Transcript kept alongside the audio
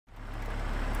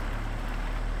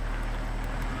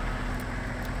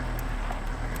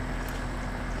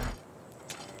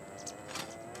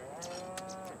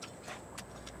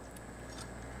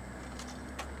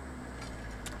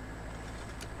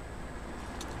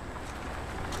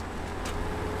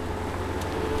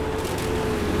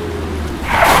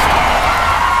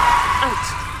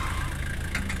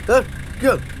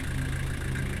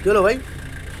কি হলো ভাই?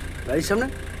 গাড়ির সামনে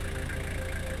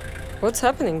What's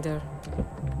happening there?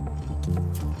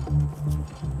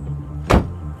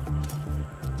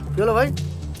 কি হলো ভাই?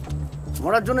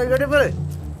 মরার জন্য এই গাড়ি ফেলে?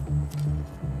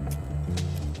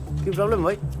 কি প্রবলেম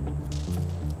ভাই?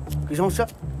 কি সমস্যা?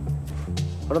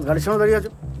 হঠাৎ গাড়ির সামনে দাঁড়িয়ে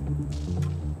আছো?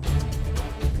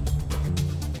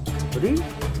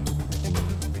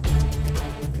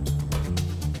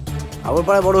 আবার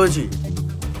পাড়ায় বড় হয়েছি,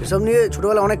 এসব নিয়ে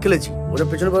ছোটবেলা অনেক খেলেছি। ওটা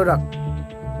পেছনে পরে রাখ,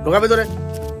 ঢোকা ভেতরে,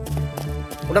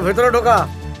 ওটা ভেতরে ঢোকা।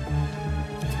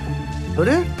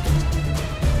 ধরে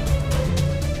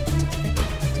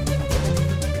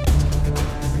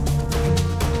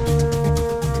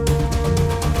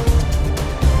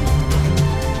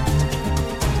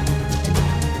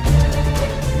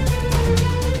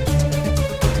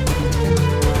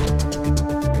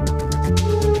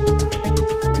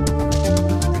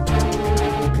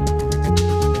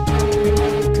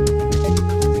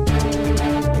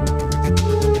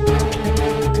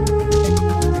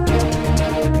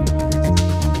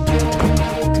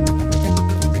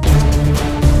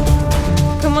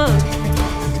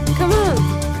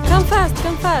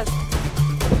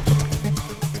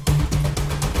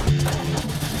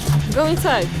Go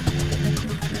inside.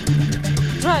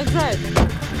 Drive.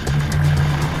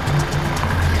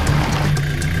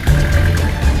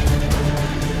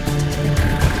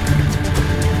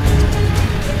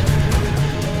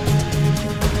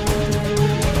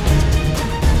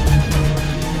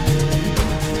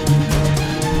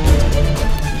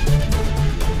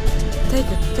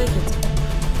 Take it.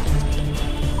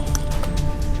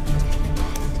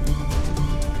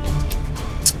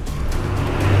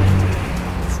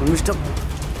 শুনিসটা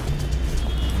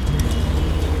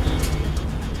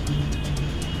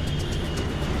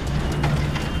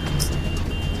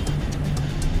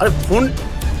আরে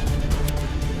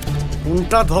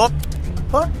ফোনটা ধর।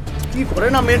 কি করে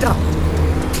না মেয়েটা?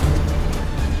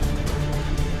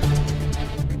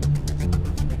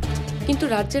 কিন্তু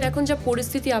রাজ্যের এখন যা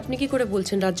পরিস্থিতি, আপনি কি করে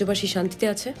বলছেন রাজ্যবাসী শান্তিতে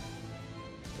আছে?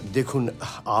 দেখুন,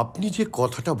 আপনি যে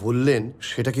কথাটা বললেন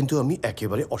সেটা কিন্তু আমি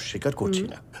একেবারে অস্বীকার করছি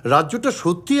না। রাজ্যটা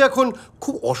সত্যি এখন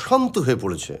খুব অশান্ত হয়ে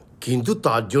পড়েছে, কিন্তু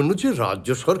তার জন্য যে রাজ্য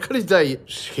সরকারই দায়ী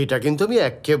সেটা কিন্তু আমি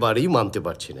একেবারেই মানতে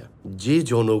পারছি না। যে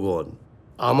জনগণ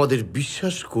আমাদের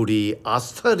বিশ্বাস করে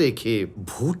আস্থা রেখে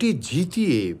ভোটে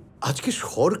জিতিয়ে আজকে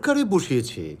সরকারে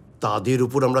বসিয়েছে, তাদের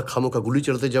উপর আমরা খামোকা গুলি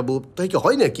চালাতে যাব, তাই কি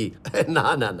হয় নাকি? না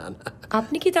না না না।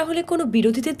 আপনি কি তাহলে কোনো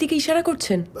বিরোধীদের দিকে ইশারা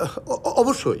করছেন?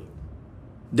 অবশ্যই।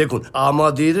 দেখুন,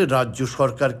 আমাদের রাজ্য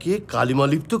সরকারকে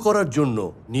কালিমালিপ্ত করার জন্য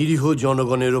নিরীহ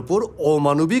জনগণের ওপর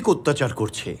অমানবিক অত্যাচার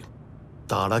করছে।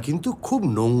 তারা কিন্তু খুব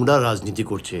নোংরা রাজনীতি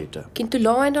করছে এটা। কিন্তু ল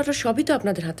অ্যান্ড অর্ডার সবই তো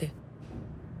আপনাদের হাতে,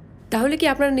 তাহলে কি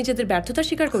আপনারা নিজেদের ব্যর্থতা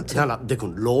স্বীকার করছেন? না, দেখুন,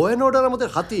 ল অ্যান্ড অর্ডার আমাদের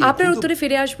হাতে। আপনার উত্তরে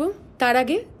ফিরে আসবো, তার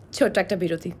আগে ছোট্ট একটা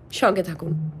বিরতি। সঙ্গে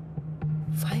থাকুন।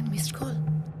 5 missed call.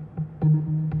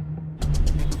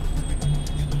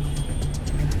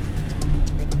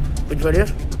 Which barrier?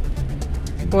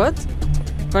 What?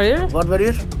 Barrier? What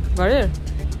barrier? Barrier?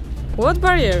 What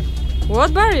barrier? What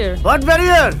barrier? What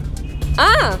barrier?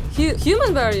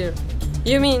 Human barrier.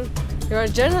 You mean you're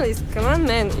a journalist? Come on,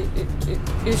 man.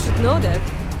 You should know that.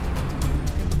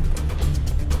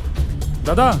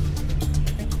 দাদা,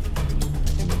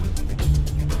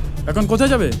 এখন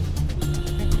কোথায় যাবে?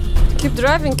 Keep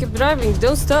driving.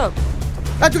 Don't stop.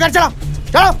 তুই গাড়ি চালা,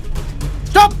 stop.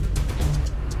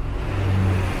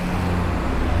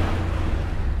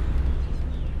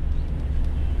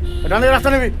 ডান দিকে রাস্তা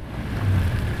নেবি,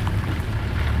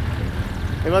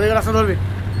 এবার দিকে রাস্তা ধরবি।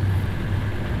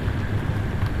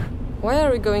 Why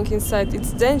are we going inside?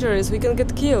 It's dangerous. We can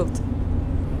get killed.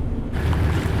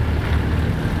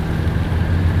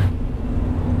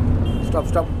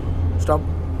 Stop.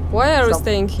 Why are we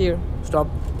staying here? Stop.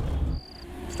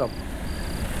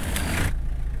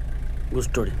 Good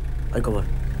story. I cover.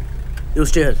 You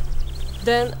stay here.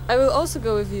 Then I will also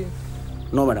go with you.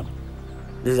 No, madam.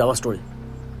 This is our story.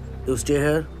 You stay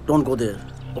here. Don't go there.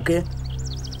 Okay?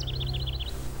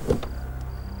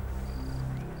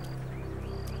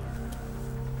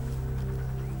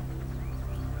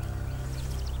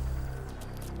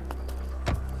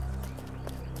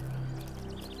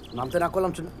 নামতে না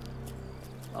করলাম ছিল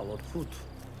আবার foot.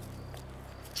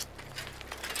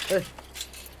 Hey,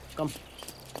 come.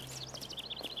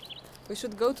 We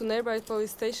should go to nearby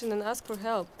police station and ask for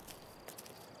help.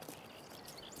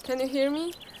 Can you hear me?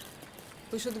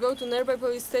 We should go to nearby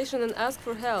police station and ask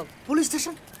for help. Police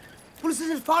station? Police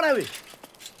station is far away.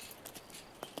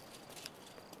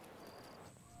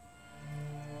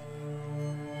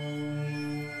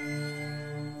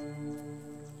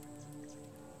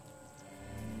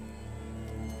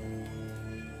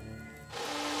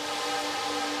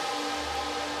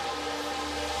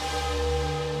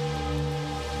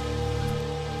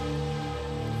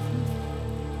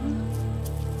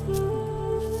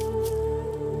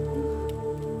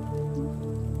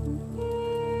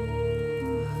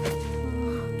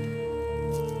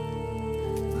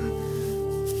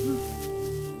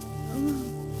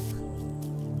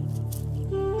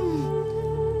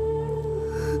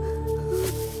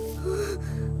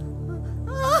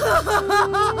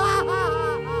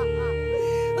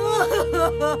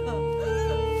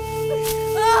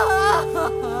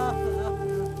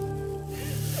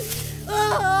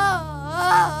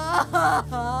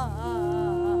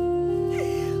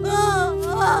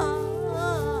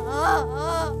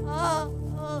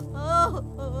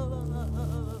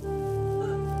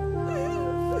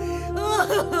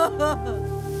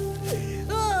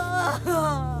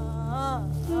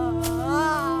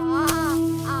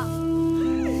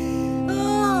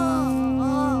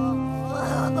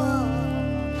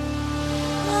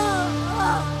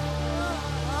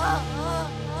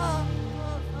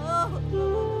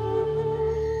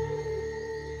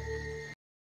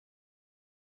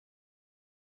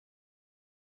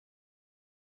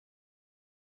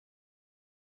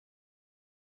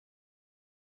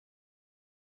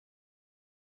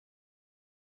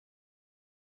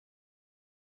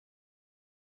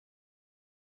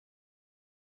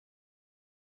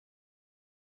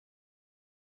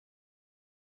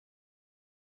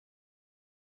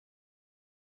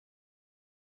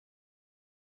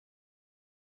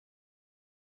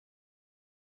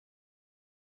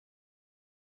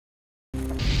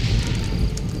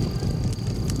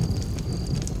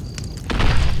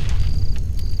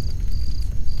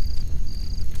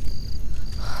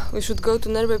 We should go to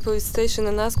nearby police station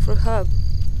and ask for help.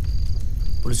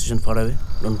 Police station far away.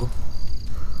 Don't go.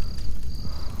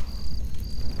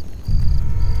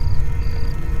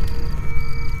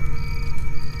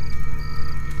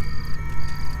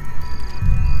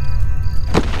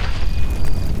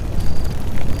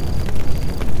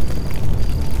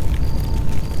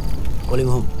 Calling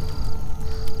home.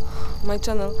 My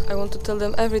channel. I want to tell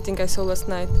them everything I saw last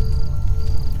night.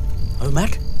 Are you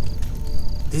mad?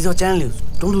 This is our channel news.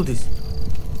 Don't do this.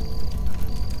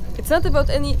 It's not about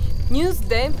any news,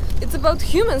 Dame. It's about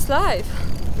humans' life.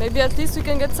 Maybe at least we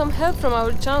can get some help from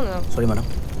our channel. Sorry, madam.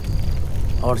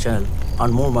 Our channel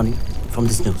earn more money from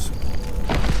this news.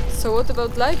 So what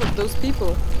about life of those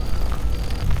people?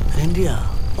 In India,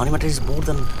 money matters more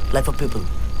than life of people.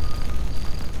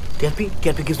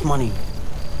 TRP gives money.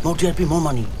 More TRP, more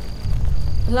money.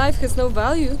 Life has no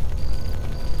value.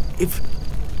 If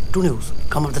two news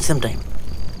come at the same time,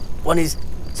 one is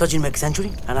Sachin makes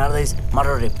century and another is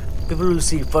murder rape, people will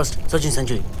see first Sachin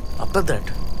century. After that,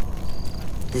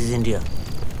 this is India.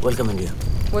 Welcome, India.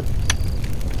 What?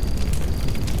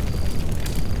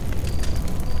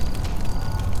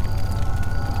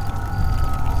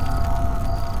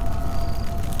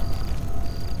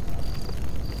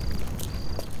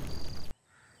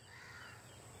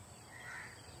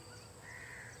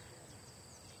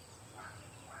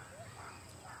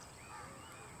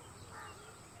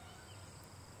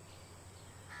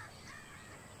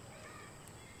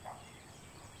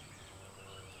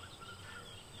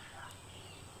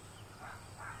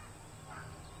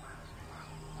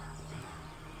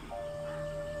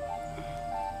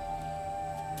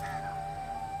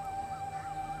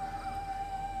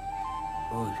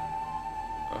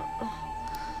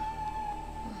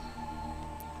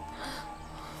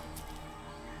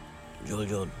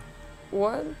 Jol.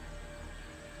 What?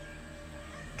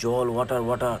 Jol, water.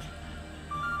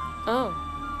 Oh.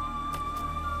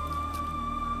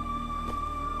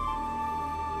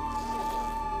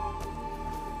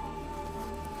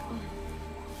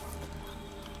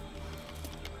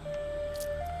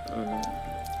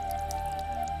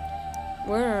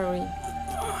 Where are we?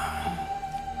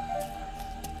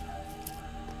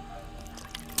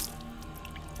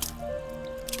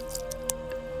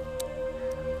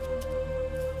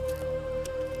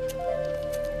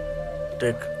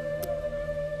 Take.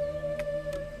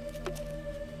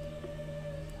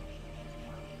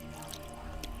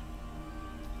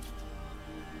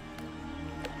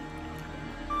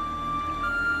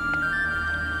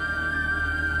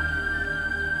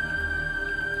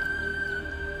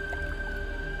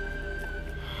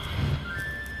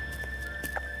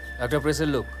 একটা প্রেসের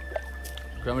লোক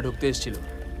গ্রামে ঢুকতে এসেছিল,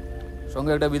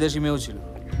 সঙ্গে একটা বিদেশি মেয়েও ছিল,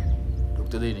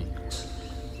 ঢুকতে দেয়নি।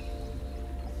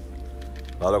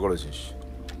 ভালো করেছিস,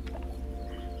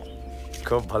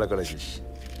 খুব ভালো করেছিস।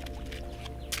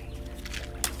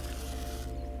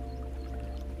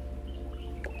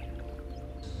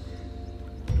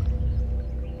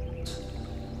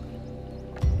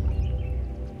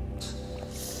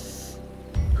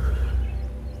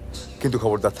 কিন্তু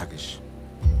খবরদার থাকিস,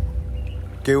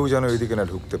 কেউ যেন এদিকে না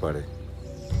ঢুকতে পারে।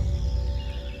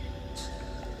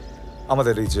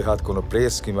 আমাদের এই জেহাদ কোনো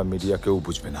প্রেস কিংবা মিডিয়া কেউ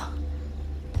বুঝবে না।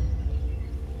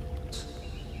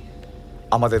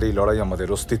 আমাদের এই লড়াই আমাদের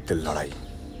অস্তিত্বের লড়াই,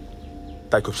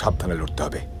 তাই খুব সাবধানে লড়তে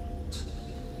হবে।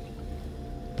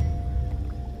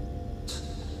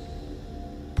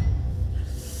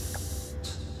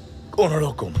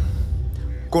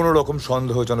 কোন রকম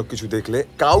সন্দেহজনক কিছু দেখলে,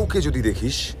 কাউকে যদি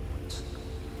দেখিস,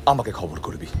 আমাকে খবর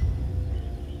করবি।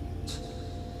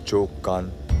 চোখ কান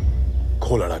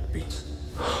খোলা রাখবি।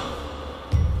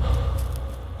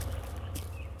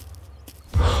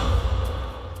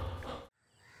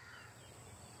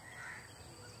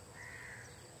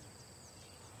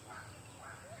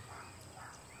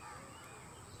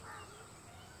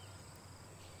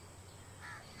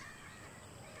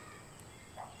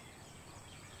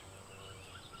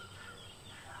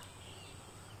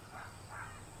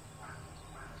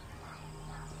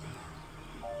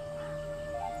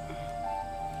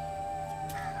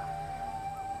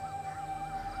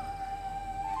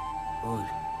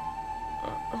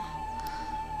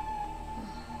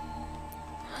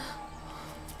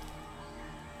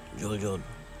 জল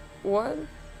What?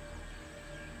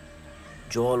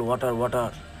 জল water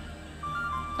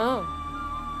Oh.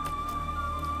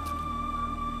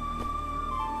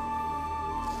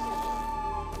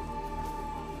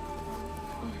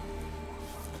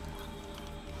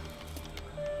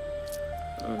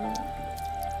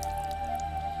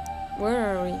 Where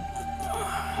are we?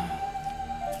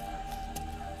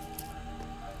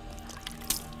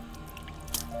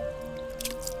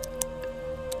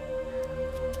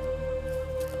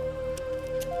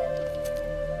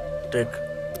 Take.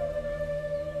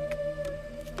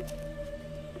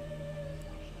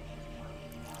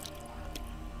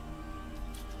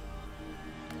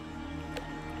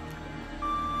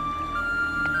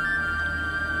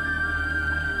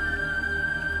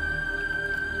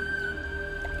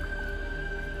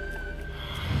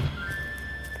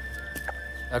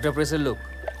 একটা প্রেসের লোক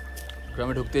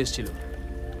গ্রামে ঢুকতে এসেছিল,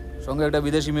 সঙ্গে একটা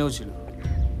বিদেশি মেয়েও ছিল,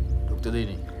 ঢুকতে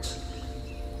দেয়নি।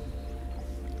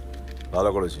 ভালো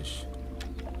করেছিস,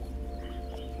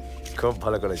 খুব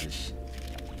ভালো করেছিস।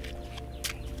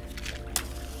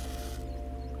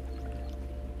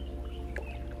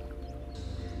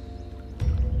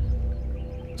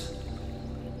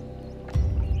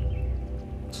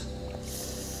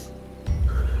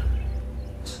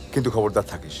 কিন্তু খবরদার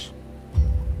থাকিস,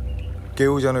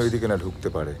 কেউ যেন এদিকে না ঢুকতে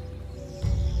পারে।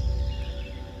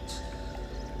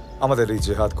 আমাদের এই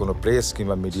জেহাদ কোনো প্রেস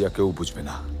কিংবা মিডিয়া কেউ বুঝবে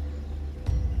না।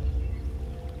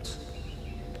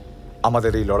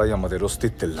 আমাদের এই লড়াই আমাদের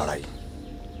অস্তিত্বের লড়াই,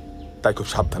 তাই খুব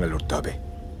সাবধানে লড়তে হবে।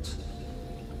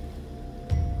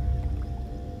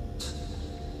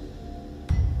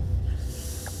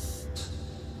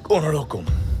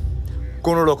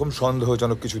 কোন রকম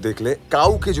সন্দেহজনক কিছু দেখলে,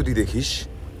 কাউকে যদি দেখিস,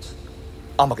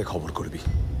 আমাকে খবর করবি।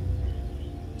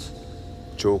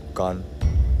 চোখ কান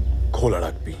খোলা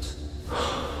রাখবি।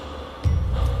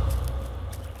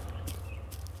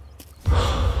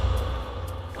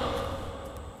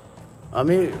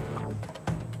 আমি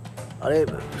আরে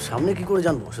সামনে কি করে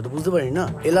জানবো সেটা বুঝতে পারি না।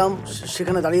 এলাম,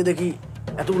 সেখানে দাঁড়িয়ে দেখি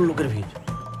এতগুলো লোকের ভিড়।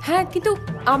 হ্যাঁ, কিন্তু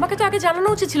আমাকে তো আগে জানানো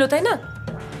উচিত ছিল, তাই না?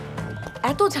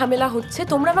 এত ঝামেলা হচ্ছে,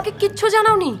 তোমরা আমাকে কিচ্ছু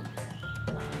জানাওনি।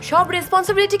 সব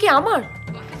রেসপন্সিবিলিটি কি আমার?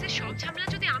 অফিসের সব ঝামেলা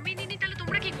যদি আমি নিই, তাহলে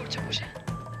তোমরা কি করছো বসে?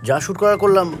 যা শুট করা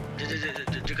করলাম,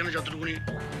 যেখানে যতটুকুনি।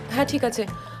 হ্যাঁ ঠিক আছে,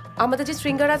 আমাদের যে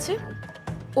স্ট্রিঙ্গার আছে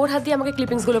ওর হাত দিয়ে আমাকে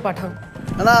ক্লিপিংসগুলো পাঠাও।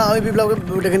 না, আমি বিপ্লবকে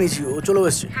ডেকে নিয়েছি, ও চলে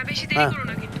এসেছে। হ্যাঁ, বেশি দেরি করো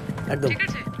না কিন্তু। একদম। ঠিক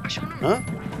আছে, আর শোনো,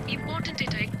 ইম্পর্টেন্ট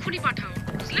এটা, এক্ষুনি পাঠাও,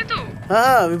 বুঝলে তো?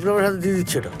 হ্যাঁ, বিপ্লবের হাতে দিয়ে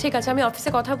দিচ্ছে এটা। ঠিক আছে, আমি অফিসে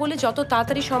কথা বলে যত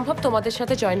তাড়াতাড়ি সম্ভব তোমাদের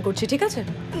সাথে জয়েন করছি, ঠিক আছে?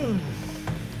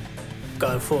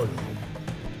 কার ফোন?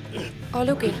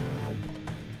 অলোকের।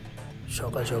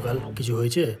 সকাল সকাল কিছু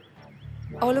হয়েছে?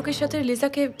 অলোকের সাথে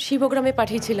লিজাকে শিবগ্রামে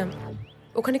পাঠিয়েছিলাম,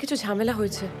 ওখানে কিছু ঝামেলা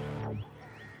হয়েছে।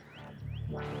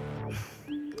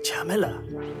 ঝামেলা?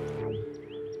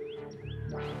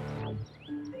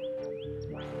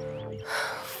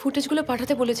 ফুটেজগুলো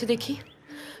পাঠাতে বলেছে, দেখি।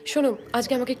 শোনো,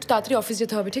 আজকে আমাকে একটু তাড়াতাড়ি অফিস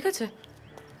যেতে হবে, ঠিক আছে?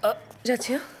 যাচ্ছি।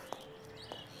 হ্যাঁ,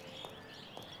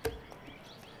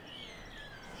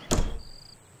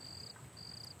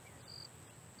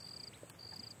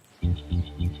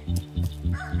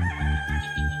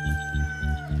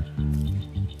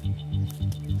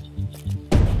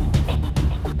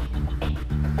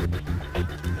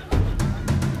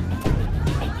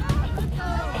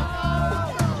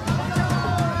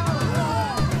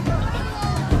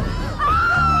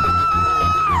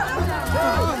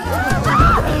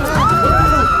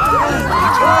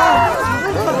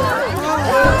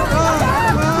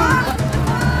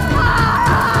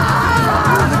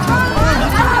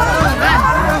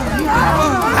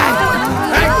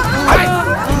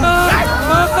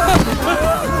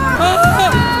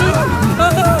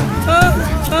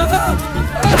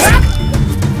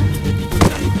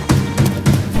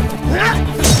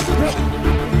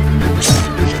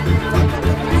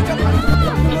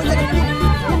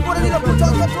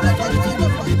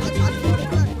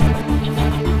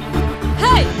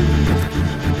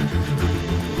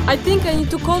 I think I need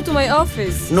to call to my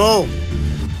office. No.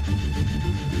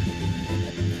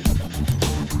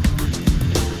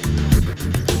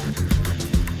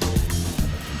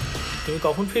 তুমি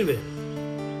কখন ফিরবে?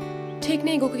 ঠিক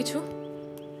নেই গো কিছু।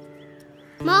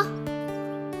 মা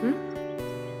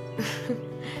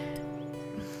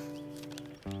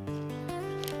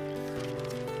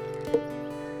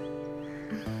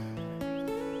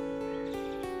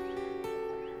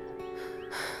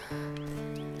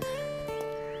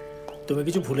তুমি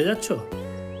কিছু ভুলে যাচ্ছ?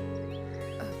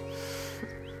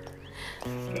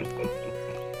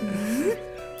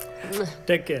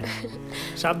 টেক কেয়ার,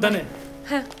 সাবধানে।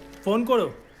 হ্যাঁ ফোন করো।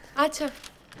 আচ্ছা।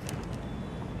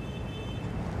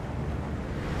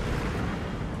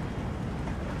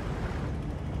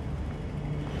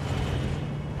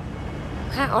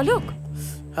 হ্যাঁ অলোক,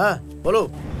 হ্যাঁ বলো।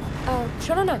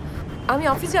 শোনো না, আমি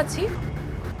অফিস যাচ্ছি,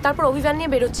 তারপর অভিযান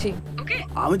নিয়ে বেরোচ্ছি।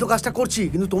 আমি তো কাজটা করছি,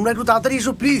 কিন্তু তোমরা একটু তাড়াতাড়ি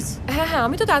এসো প্লিজ। হ্যাঁ হ্যাঁ,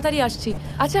 আমি তো তাড়াতাড়ি আসছি।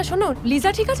 আচ্ছা শোনো,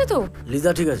 লিজা ঠিক আছে তো?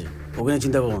 লিজা ঠিক আছে, ওকে নিয়ে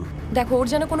চিন্তা করো না। দেখো, ওর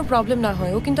যেন কোনো প্রবলেম না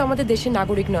হয়, ও কিন্তু আমাদের দেশের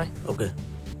নাগরিক নয়। ওকে।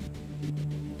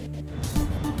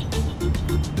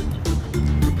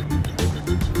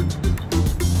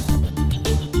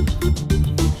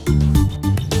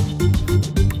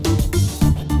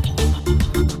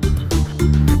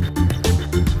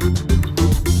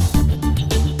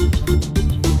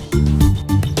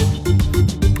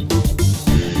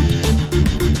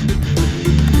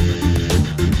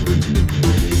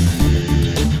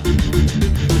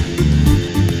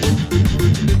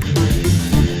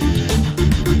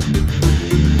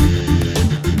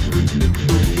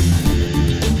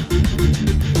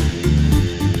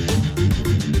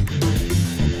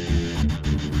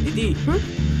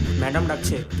 ম্যাডাম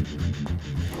ডাকছে।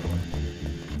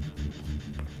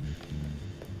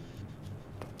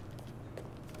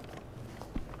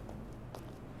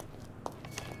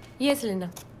 ইয়েস লেনা।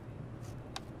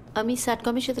 আমি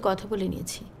স্যাটকমের সাথে কথা বলে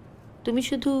নিয়েছি, তুমি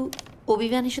শুধু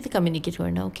অভিযানের সাথে কমিউনিকেট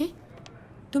করে না, ওকে?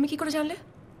 তুমি কি করে জানলে?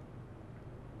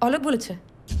 অলোক বলেছে।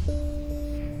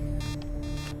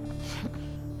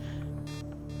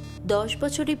 10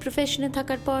 বছর এই প্রফেশনে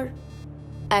থাকার পর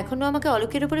এখনো আমাকে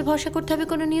অলোকের উপরে ভরসা করতে হবে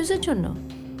কোনো নিউজের জন্য?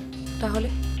 তাহলে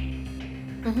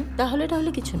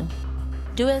তাহলে কিছু না।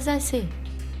 Do as I say.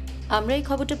 আমরা এই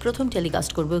খবরটা প্রথম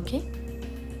টেলিকাস্ট করবো, ওকে?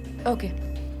 ওকে।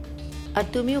 আর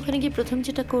তুমি ওখানে গিয়ে প্রথম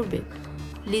যেটা করবে,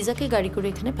 লিজাকে গাড়ি করে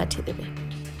এখানে পাঠিয়ে দেবে।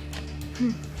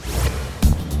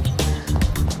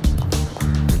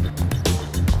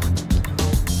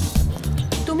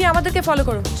 তুমি আমাদেরকে ফলো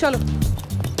করো, চলো।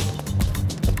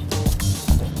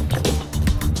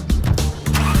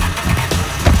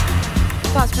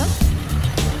 ফাস্ট, হ্যাঁ?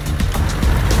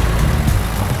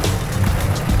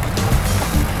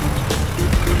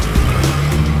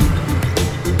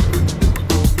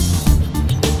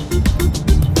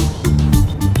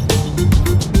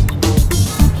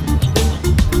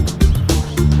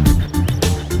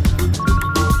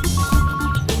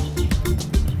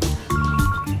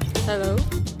 Hello.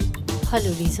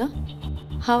 Hello, Lisa.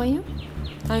 How are you?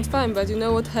 I'm fine, but you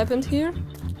know what happened here?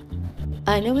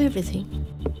 I know everything.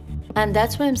 And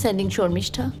that's why I'm sending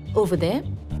Shormishta over there.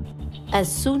 As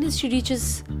soon as she reaches,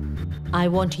 I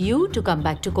want you to come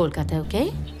back to Kolkata, okay?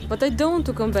 But I don't want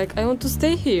to come back. I want to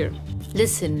stay here.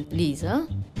 Listen, Lisa.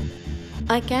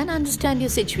 I can understand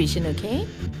your situation, okay?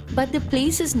 But the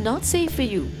place is not safe for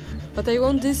you. But I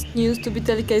want this news to be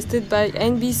telecasted by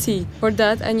NBC. For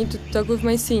that, I need to talk with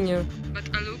my senior. But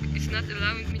Alok is not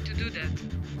allowing me to do that.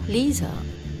 Lisa,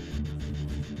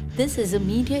 this is a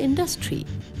media industry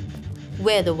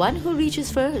where the one who reaches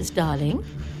first, darling,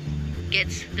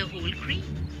 gets the whole cream.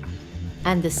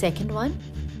 And the second one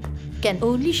can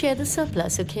only share the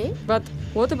surplus, okay? But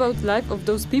what about the life of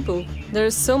those people? There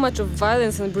is so much of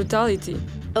violence and brutality.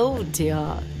 Oh dear,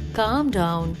 calm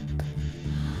down.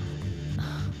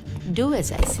 Do as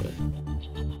I say.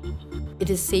 It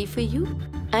is safe for you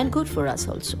and good for us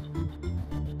also.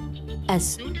 As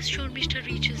soon as Shormishta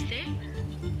reaches there,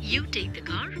 you take the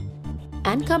car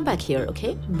and come back here,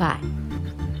 okay? Bye.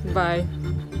 Bye.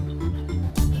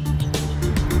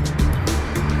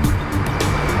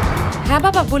 হ্যাঁ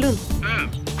বাবা বলুন।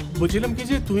 বলছিলাম কি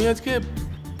যে তুমি আজকে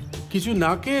কিছু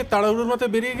না খেয়ে তাড়াহুড়োর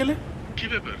মাথায় বেরিয়ে গেলে, কি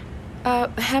ব্যাপার?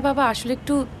 হ্যাঁ বাবা, আসলে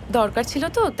একটু দরকার ছিল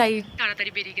তো, তাই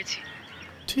তাড়াতাড়ি বেরিয়ে গেছি।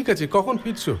 ঠিক আছে, কখন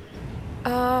ফিরছো?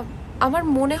 আমার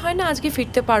মনে হয় না আজকে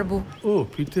ফিরতে পারবো। ও,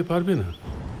 ফিরতে পারবে না?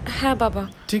 হ্যাঁ বাবা।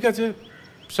 ঠিক আছে,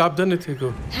 সাবধানে থেকো।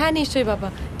 হ্যাঁ নিশ্চয়ই বাবা।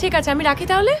 ঠিক আছে, আমি রাখি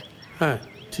তাহলে। হ্যাঁ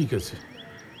ঠিক আছে।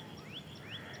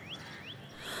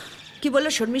 কি বললো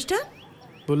শর্মিষ্ঠা?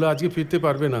 বললো আজকে ফিরতে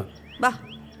পারবে না। বাহ,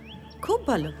 খুব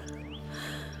ভালো।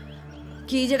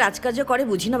 কি যে রাজকার্য করে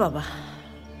বুঝি না বাবা।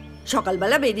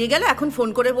 সকালবেলা বেরিয়ে গেল, এখন ফোন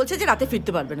করে বলছে যে রাতে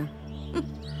ফিরতে পারবে না।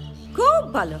 খুব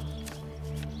ভালো।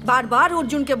 বারবার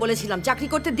অর্জুনকে বলেছিলাম চাকরি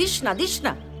করতে দিস না দিস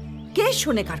না, কে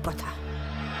শোনে কার কথা।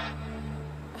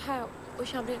 হ্যাঁ ওই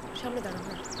সামনে সামনে দাঁড়ান।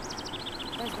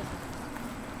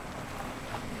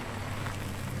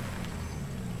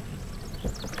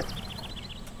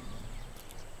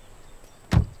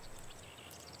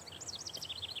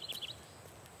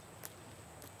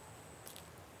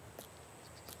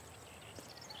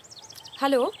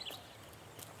 হ্যালো,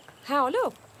 হ্যাঁ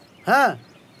অলোক। হ্যাঁ,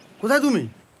 কোথায় তুমি?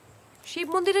 শিব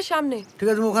মন্দিরের সামনে। ঠিক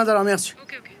আছে, তুমি ওখানে দাঁড়াও, আমি আসছি।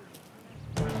 ওকে ওকে।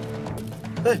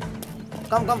 এই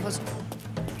কাম come first.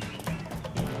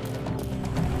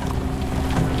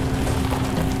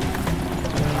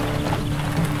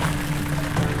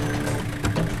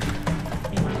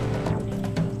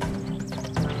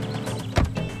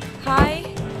 Hi.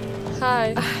 Hi.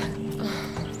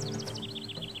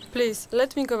 Please,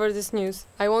 let me cover this news.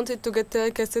 I want it to get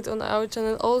telecasted on our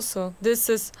channel also. This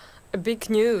is a big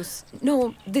news. No,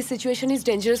 this situation is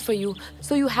dangerous for you,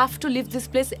 so you have to leave this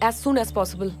place as soon as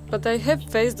possible. But I have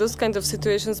faced those kind of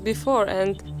situations before,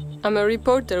 and I'm a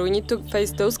reporter. We need to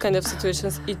face those kind of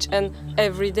situations each and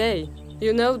every day.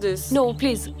 You know this. No,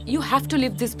 please, you have to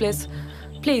leave this place.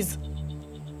 Please.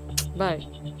 Bye.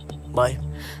 Bye.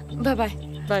 Bye-bye.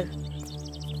 Bye.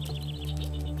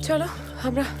 চলো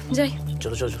আমরা যাই।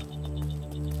 চলো চলো চলো।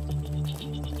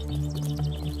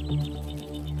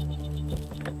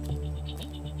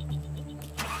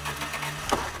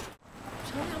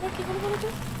 আবার কি হলো বলো তো?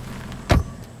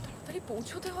 তাড়াতাড়ি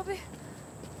পৌঁছতে হবে।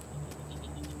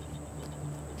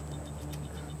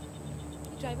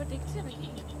 ড্রাইভার দেখছে নাকি?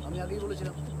 আমি আগেই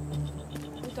বলেছিলাম।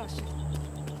 ওই তো আসছে।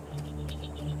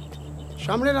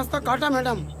 সামনে রাস্তা কাটা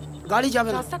ম্যাডাম, গাড়ি যাবে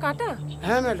না। রাস্তা কাটা?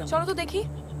 হ্যাঁ ম্যাডাম। চলো তো দেখি।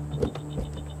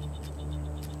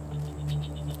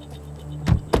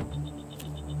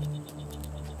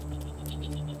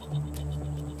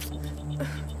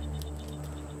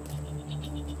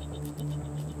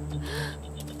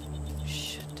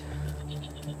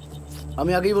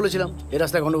 আমি আগেই বলেছিলাম এই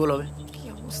রাস্তায় গন্ডগোল হবে। কি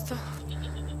অবস্থা।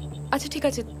 আচ্ছা ঠিক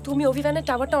আছে, তুমি অভিযানের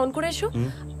টাওয়ারটা অন করে এসো,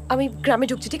 আমি গ্রামে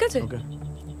ঢুকছি, ঠিক আছে? ওকে,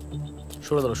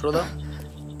 সরে দাও সরে দাও।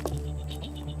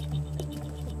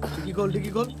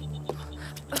 ডিকি খোল।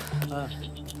 হ্যাঁ,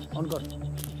 অন কর।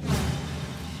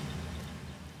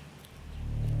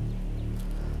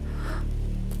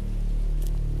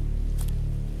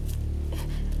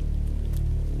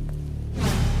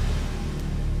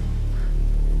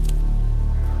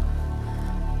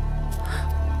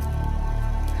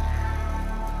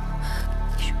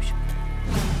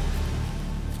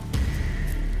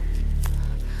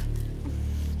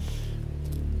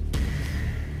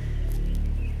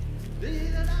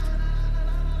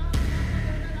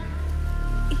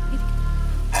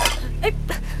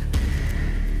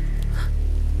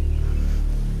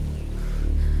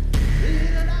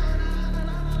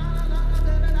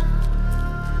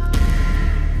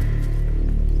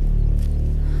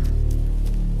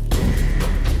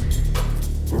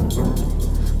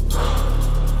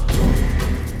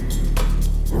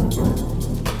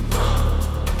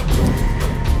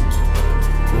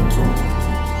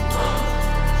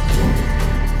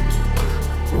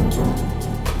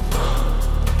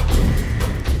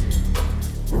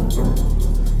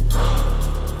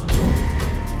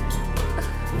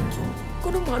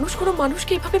 কোনো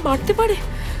মানুষকে এভাবে মারতে পারে?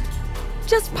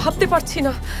 জাস্ট ভাবতে পারছি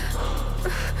না।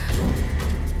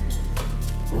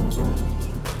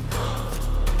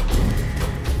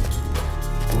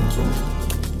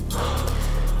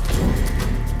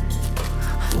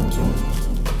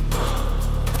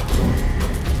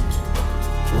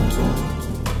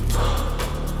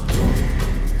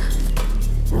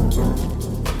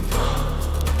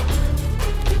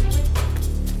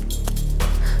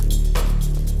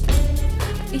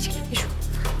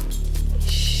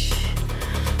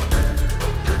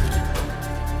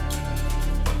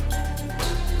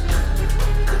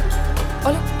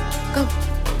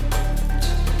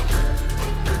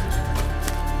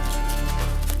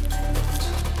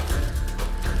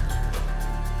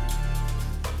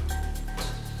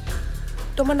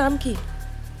 তোমার নাম কি?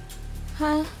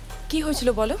 হ্যাঁ, কি হয়েছিল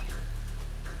বলো?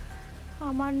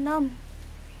 আমার নাম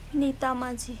নিতা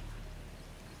মাঝি।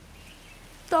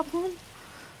 তখন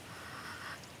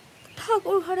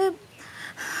ঠাকুর ঘরে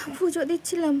পুজো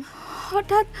দিচ্ছিলাম,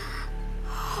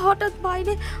 হঠাৎ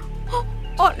বাইরে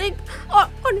অনেক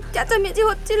চেঁচামেচি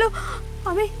হচ্ছিল।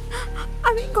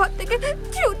 আমি ঘর থেকে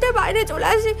ছুটে বাইরে চলে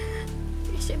আসি।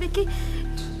 এসে দেখি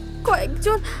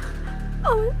কয়েকজন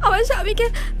আমার স্বামীকে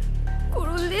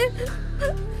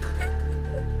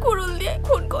কুড়ুল দিয়ে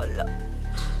খুন করলো।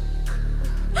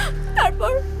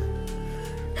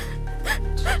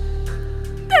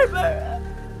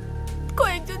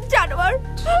 কয়েকজন জানোয়ার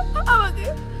আমাকে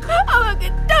আমাকে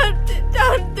টানতে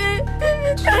টানতে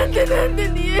টানতে টানতে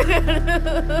নিয়ে গেল।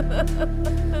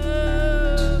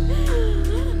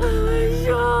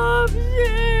 সব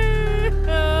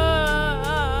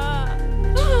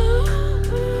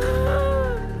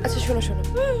আচ্ছা শোনো শোনো,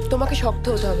 তোমাকে শক্ত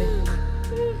হতে হবে,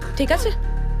 ঠিক আছে?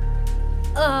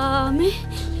 আমি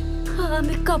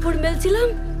আমি কাপড় মেলছিলাম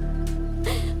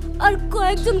আর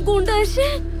কয়েকজন গুন্ডা এসে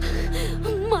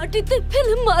মাটিতে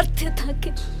ফেলে মারতে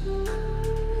থাকে,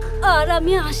 আর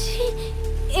আমি আসি,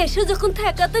 এসে যখন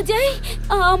ঠেকাতে যাই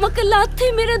আমাকে লাথি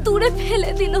মেরে দূরে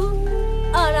ফেলে দিল।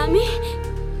 আর আমি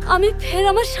আমি ফের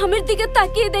আমার স্বামীর দিকে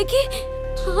তাকিয়ে দেখি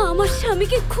আমার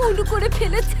স্বামীকে খুন করে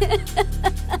ফেলেছে।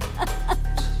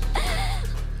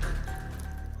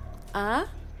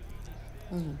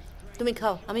 তুমি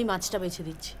খাও, আমি মাছটা বেছে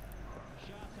দিচ্ছি।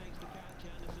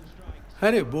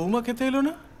 হ্যাঁ রে, বৌমা খেতে এলো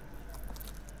না?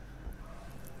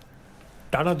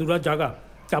 টানা দুরাত জাগা,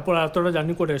 তারপর এতটা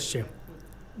জার্নি করে এসছে,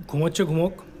 ঘুমোচ্ছে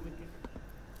ঘুমোক।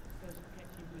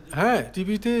 হ্যাঁ,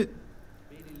 টিভিতে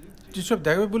যেসব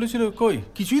দেখাবে বলেছিল কই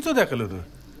কিছুই তো দেখালো না।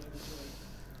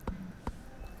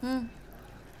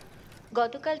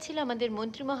 গতকাল ছিল আমাদের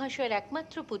মন্ত্রী মহাশয়ের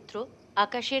একমাত্র পুত্র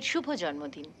আকাশের শুভ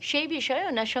জন্মদিন। সেই বিষয়ে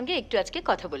ওনার সঙ্গে একটু আজকে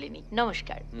কথা বলিনি।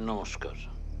 নমস্কার। নমস্কার।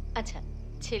 আচ্ছা,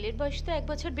 ছেলের বয়স তো 1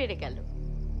 বছর বেড়ে গেল,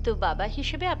 তো বাবা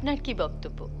হিসেবে আপনার কি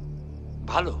বক্তব্য?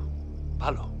 ভালো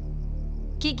ভালো।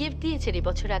 কি গিফট দিয়েছেন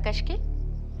এবছর আকাশকে?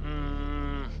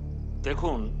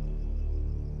 দেখুন,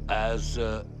 অ্যাজ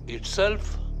ইটসেলফ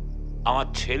আমার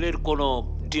ছেলের কোনো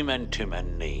ডিম্যান্ড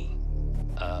নেই।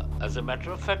 As a matter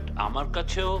of fact আমার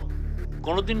কাছেও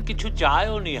কোনোদিন কিছু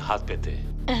চায়ও নি হাত পেতে।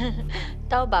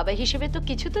 তাও বাবা হিসেবে তো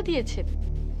কিছু তো দিয়েছেন।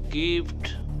 গিফট,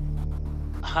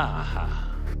 হ্যাঁ হ্যাঁ,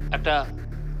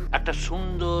 একটা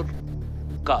সুন্দর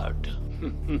কার্ড।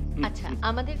 আচ্ছা,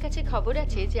 আমাদের কাছে খবর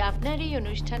আছে যে আপনার এই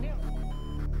অনুষ্ঠানে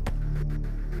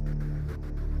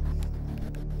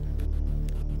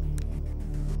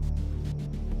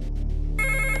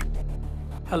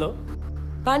হ্যালো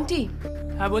বান্টি।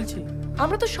 হ্যাঁ বলছি।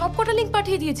 আমরা তো সব কটা লিঙ্ক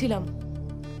পাঠিয়ে দিয়েছিলাম,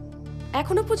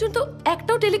 এখনো পর্যন্ত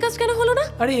একটাও টেলিকাস্ট কেন হলো না?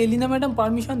 আরে এলিনা ম্যাডাম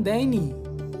পারমিশন দেয়নি।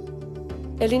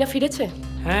 এলিনা ফিরেছে?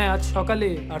 হ্যাঁ, আজ সকালে,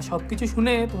 আর সবকিছু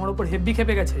শুনে তোমার উপর হেব্বি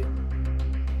খেপে গেছে।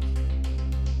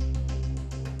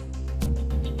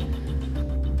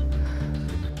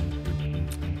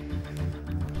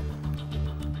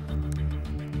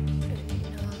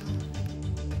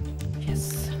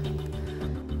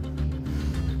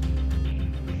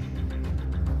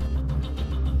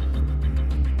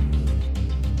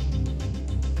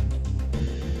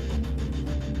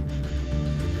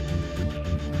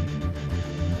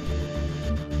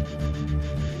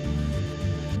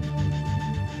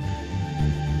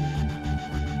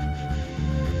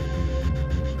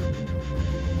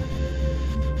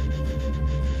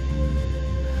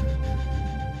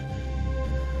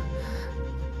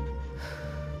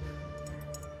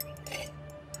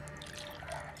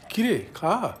 কিরে,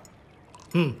 খা।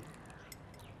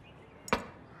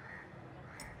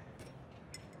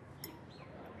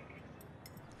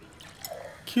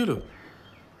 কি হলো?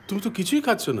 তুমি তো কিছুই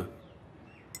খাচ্ছ না।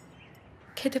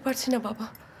 খেতে পারছি না বাবা,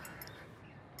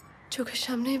 চোখের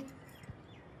সামনে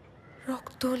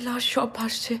রক্ত লাশ সব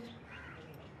ভাসছে,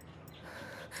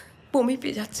 বমি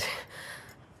পেয়ে যাচ্ছে।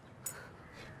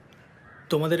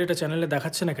 তোমাদের এটা চ্যানেলে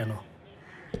দেখাচ্ছে না কেন?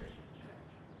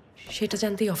 সেটা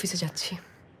জানতেই অফিসে যাচ্ছি।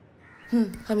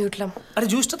 আমি উঠলাম। আরে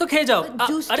জুসটা তো খেয়ে যাও।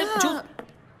 আরে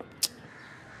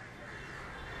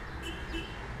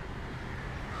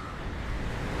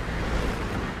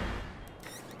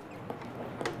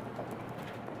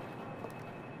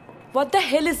What the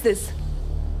hell is this?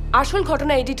 আসল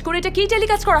ঘটনা এডিট করে এটা কি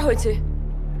টেলিকাস্ট করা হয়েছে?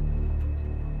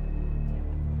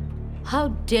 How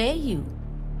dare you?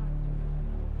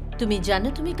 তুমি জানো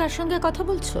তুমি কার সঙ্গে কথা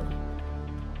বলছো?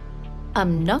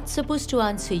 I'm not supposed to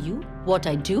answer you what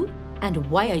I do and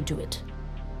why I do it.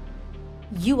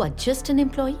 You are just an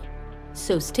employee,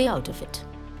 so stay out of it.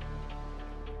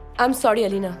 I'm sorry,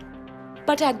 Alina,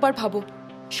 but একবার ভাবো,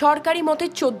 সরকারি মতে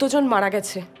 14 জন মারা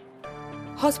গেছে,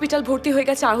 হসপিটাল ভর্তি হয়ে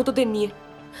গেছে আহতদের নিয়ে,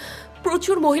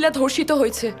 প্রচুর মহিলা ধর্ষিত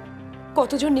হয়েছে,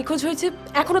 কতজন নিখোঁজ হয়েছে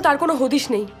এখনো তার কোনো হদিশ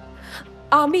নেই।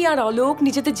 আমি আর অলোক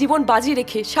নিজেদের জীবন বাজি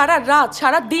রেখে সারা রাত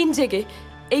সারা দিন জেগে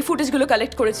এই ফুটেজগুলো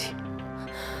কালেক্ট করেছি,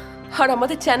 আর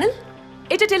আমাদের চ্যানেল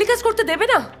এটা টেলিকাস্ট করতে দেবে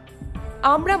না?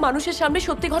 আমরা মানুষের সামনে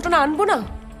সত্যি ঘটনা আনবো না?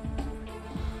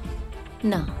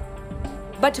 না।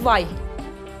 But why?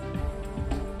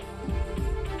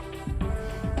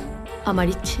 আমার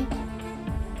ইচ্ছে।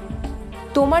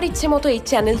 তোমার ইচ্ছে মতো এই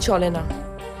চ্যানেল চলে না,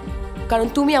 কারণ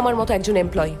তুমি আমার মতো একজন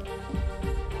এমপ্লয়ি।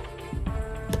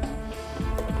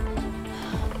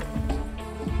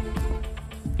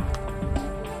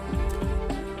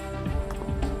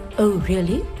 Oh,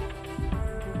 really?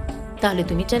 তাহলে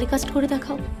তুমি টেলিকাস্ট করে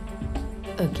দেখাও।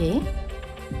 ওকে,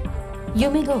 ইউ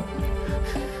মে গো।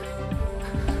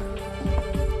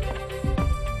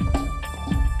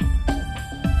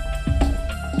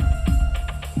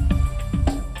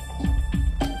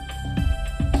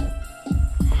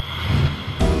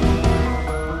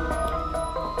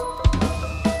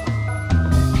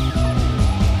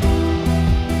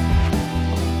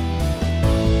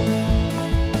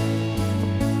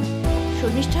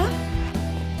 শর্মিষ্ঠা,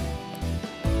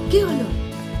 কি হলো?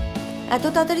 এত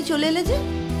তাড়াতাড়ি চলে এলে যে?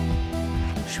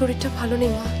 শরীরটা ভালো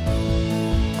নেই মা।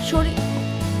 শরীর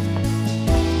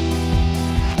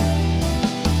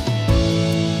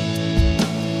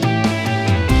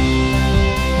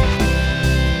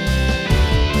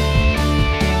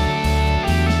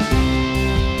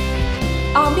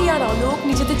আমি আর অলোক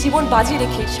নিজেদের জীবন বাজি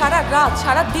রেখে সারা রাত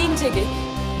সারা দিন জেগে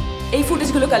এই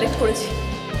ফুটেজগুলো কালেক্ট করেছি।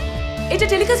 এটা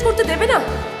টেলিকাস্ট করতে দেবে না?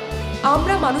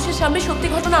 আমরা মানুষের সামনে সত্যি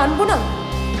ঘটনা আনবো না?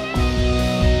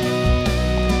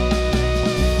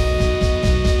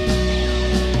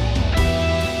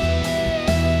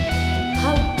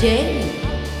 How dare you?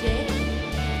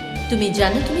 তুমি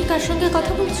জানো তুমি কার সঙ্গে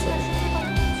কথা বলছো?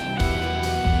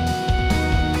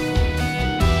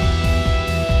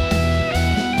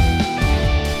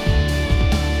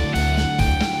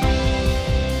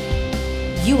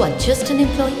 You are just an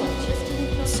employee,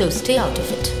 so stay out of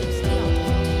it.